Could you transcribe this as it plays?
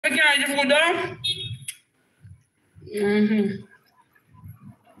Can I just go down?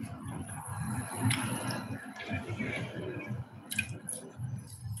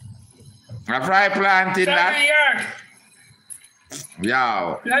 A fry planting that.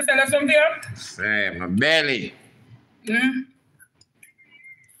 Yo. Can I sell something here? Same, my belly.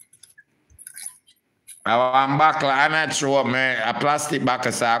 I want buckle and I throw up a plastic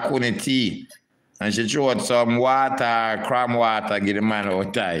bucket so I couldn't tea. And she threw out some water, cram water, get the man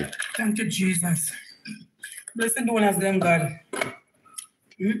out tight. Thank you, Jesus. Blessed the one as them, God.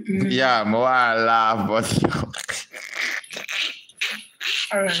 Yeah, I want to laugh, but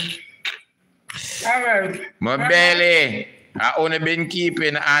all right. All right. My belly, I only been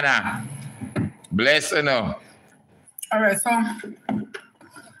keeping Anna. Bless her now. All right, so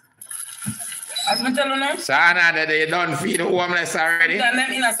as I tell you now, so Anna, that they don't feed the homeless already? Then let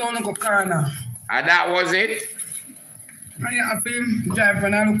me in a sound of corner. And that was it? I have to drive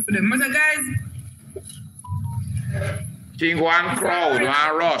when I look for them. But guys, think one crowd,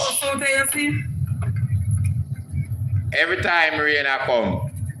 one rush. So you see? Every time rain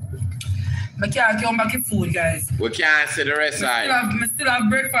come. I can't come back to food, guys. We can't see the rest of it. I still have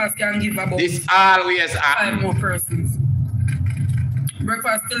breakfast can give about this always happen. 5 more persons.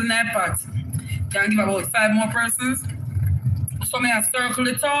 Breakfast still in that pot. Can give about 5 more persons. So I circle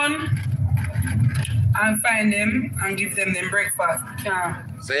the town and find them and give them breakfast.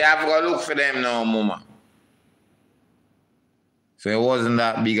 So you have to go look for them now, Mama. So it wasn't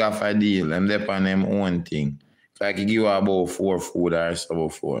that big of a deal. Them dep on them own thing. So I could give her about 4 food or so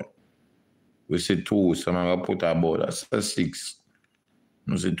before. We say 2, so I'm gonna put about that's a 6.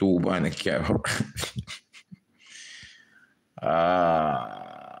 We say 2 on the carrot.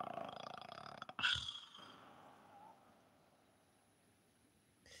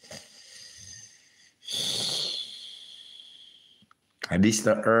 And this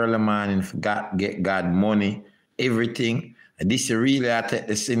the early morning for God, get God money, everything. And this is really I take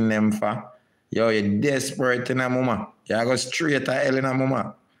the sin them for. Yo, you're desperate in a mama. You go straight to hell in a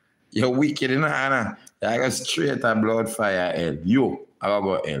mama. You're wicked in a Anna. You go straight to blood fire hell. You, I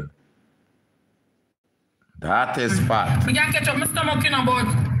go hell. That is part. We can catch up my stomach in about.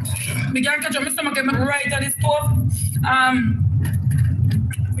 We can catch up my stomach right at the stove.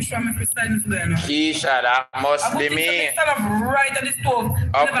 Which one my stand there now? Keisha, that must be me. Right at the stove.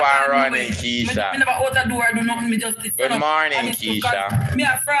 Up and running, Keisha. I never out the door, I do nothing, me just good morning, Keisha. Me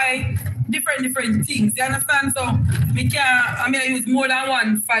I fry different things, you understand? So me can I use more than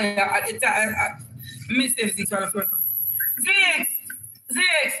one fire at the time. Me say 6 hours. 6!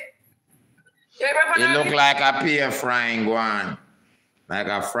 It look like a pear frying one. Like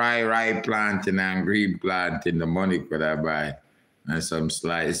a fry rye planting and green planting, the money could I buy. And some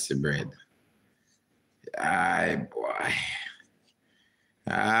sliced bread. Aye, boy.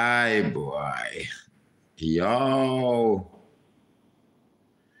 Aye, boy. Yo.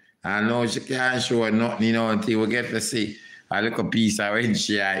 I know she can't show nothing, you know, until we get to see a little piece of when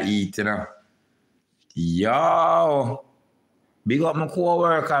she eat, you know. Yo. Big up my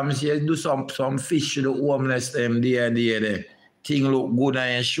co-worker, she do some fish to the homeless them there. Thing look good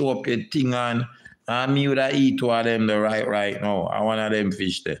and you show up your thing on. And me would eat two of them right now. I want of them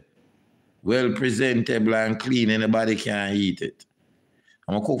fish there. Well presentable and clean, anybody can eat it.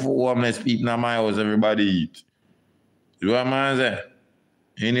 I'm going to cook for homeless people in my house, everybody eat. You know what I'm saying?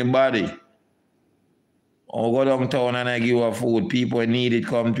 Anybody. I'll go downtown and I give her food. People need it,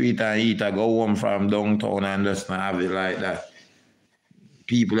 come to it and eat. I go home from downtown and just not have it like that.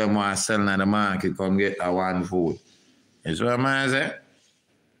 People that want to sell in the market come get that one food. You know what I'm saying?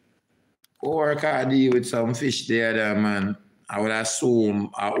 Work hard deal with some fish there, man. I would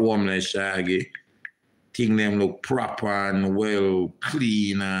assume a homeless shaggy. Thing them look proper and well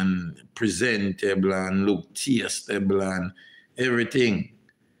clean and presentable and look tastable and everything.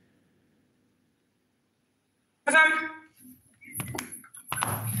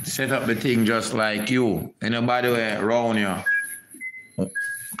 Set up the thing just like you. Anybody around you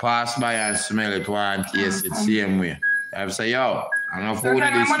pass by and smell it, one taste it same way. I say, yo, I'm not food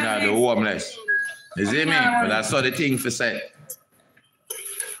this now, the homeless. You see me? But that's all the thing for say.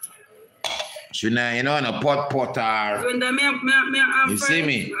 You know, in a pot or... You see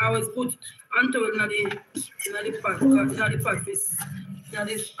me? I was put onto it in the pot fish. Now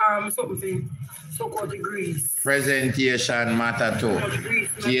this something so-called the grease. Presentation matter too.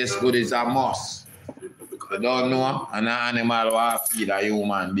 Taste good is a must. You don't know, an animal will feed a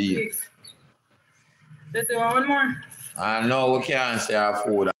human being. Let's do one more. I know we can't say our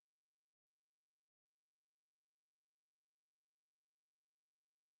food.